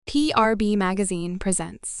PRB Magazine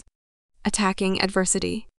presents Attacking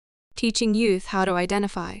Adversity, Teaching Youth How to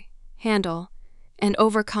Identify, Handle, and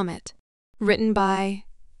Overcome It. Written by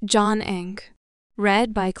John Engh.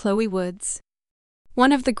 Read by Chloe Woods.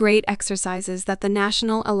 One of the great exercises that the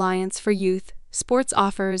National Alliance for Youth Sports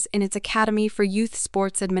offers in its Academy for Youth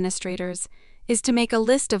Sports Administrators is to make a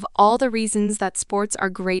list of all the reasons that sports are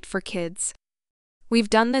great for kids. We've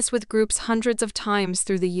done this with groups hundreds of times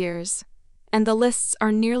through the years, and the lists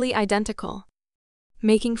are nearly identical.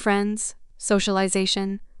 Making friends,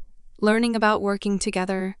 socialization, learning about working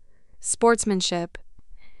together, sportsmanship,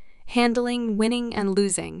 handling winning and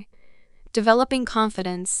losing, developing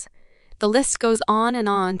confidence. The list goes on and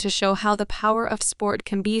on to show how the power of sport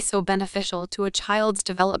can be so beneficial to a child's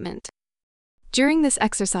development. During this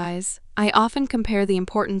exercise, I often compare the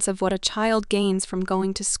importance of what a child gains from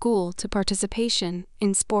going to school to participation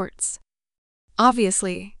in sports.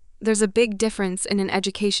 Obviously, there's a big difference in an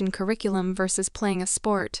education curriculum versus playing a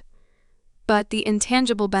sport, but the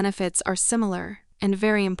intangible benefits are similar and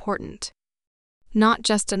very important. Not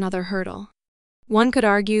just another hurdle. One could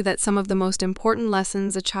argue that some of the most important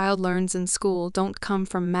lessons a child learns in school don't come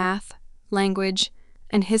from math, language,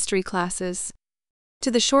 and history classes.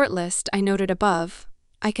 To the short list I noted above,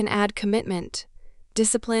 I can add commitment,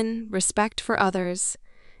 discipline, respect for others,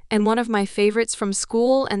 and one of my favorites from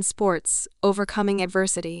school and sports, overcoming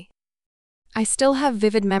adversity. I still have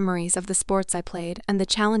vivid memories of the sports I played and the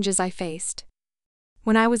challenges I faced.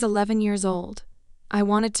 When I was 11 years old, I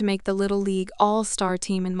wanted to make the Little League All-Star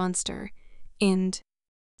team in Munster, and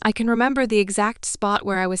I can remember the exact spot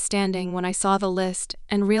where I was standing when I saw the list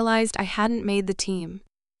and realized I hadn't made the team.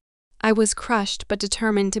 I was crushed but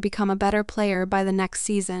determined to become a better player by the next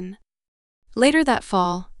season. Later that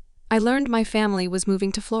fall, I learned my family was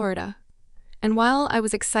moving to Florida, and while I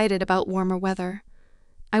was excited about warmer weather,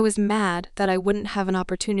 I was mad that I wouldn't have an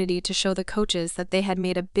opportunity to show the coaches that they had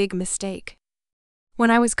made a big mistake. When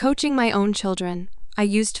I was coaching my own children, I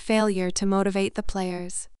used failure to motivate the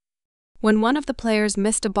players. When one of the players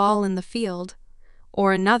missed a ball in the field,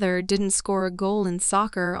 or another didn't score a goal in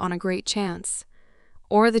soccer on a great chance,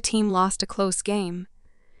 or the team lost a close game,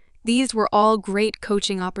 these were all great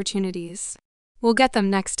coaching opportunities. "We'll get them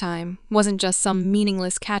next time" wasn't just some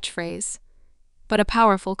meaningless catchphrase, but a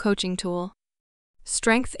powerful coaching tool.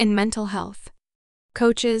 Strength in mental health.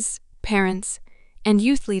 Coaches, parents, and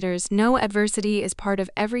youth leaders know adversity is part of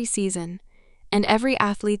every season and every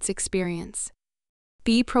athlete's experience.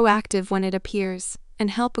 Be proactive when it appears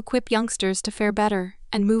and help equip youngsters to fare better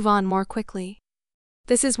and move on more quickly.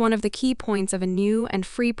 This is one of the key points of a new and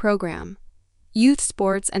free program, Youth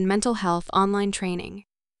Sports and Mental Health Online Training.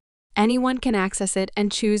 Anyone can access it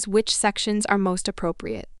and choose which sections are most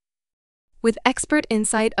appropriate. With expert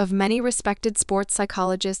insight of many respected sports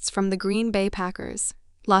psychologists from the Green Bay Packers,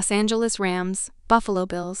 Los Angeles Rams, Buffalo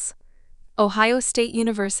Bills, Ohio State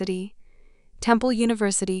University, Temple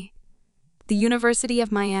University, the University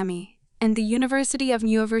of Miami, and the University of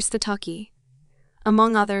Kentucky,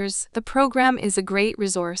 among others, the program is a great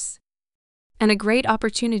resource and a great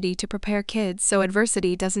opportunity to prepare kids so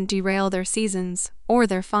adversity doesn't derail their seasons or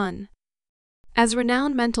their fun. As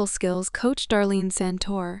renowned mental skills coach Darlene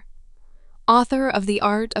Santor, author of The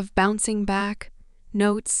Art of Bouncing Back,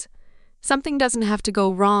 notes, something doesn't have to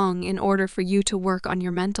go wrong in order for you to work on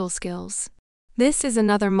your mental skills. This is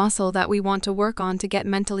another muscle that we want to work on to get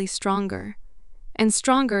mentally stronger. And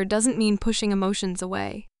stronger doesn't mean pushing emotions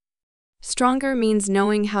away. Stronger means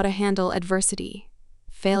knowing how to handle adversity,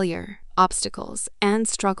 failure, obstacles, and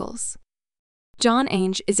struggles. John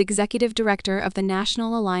Engh is Executive Director of the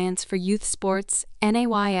National Alliance for Youth Sports,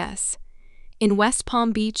 NAYS, in West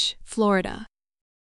Palm Beach, Florida.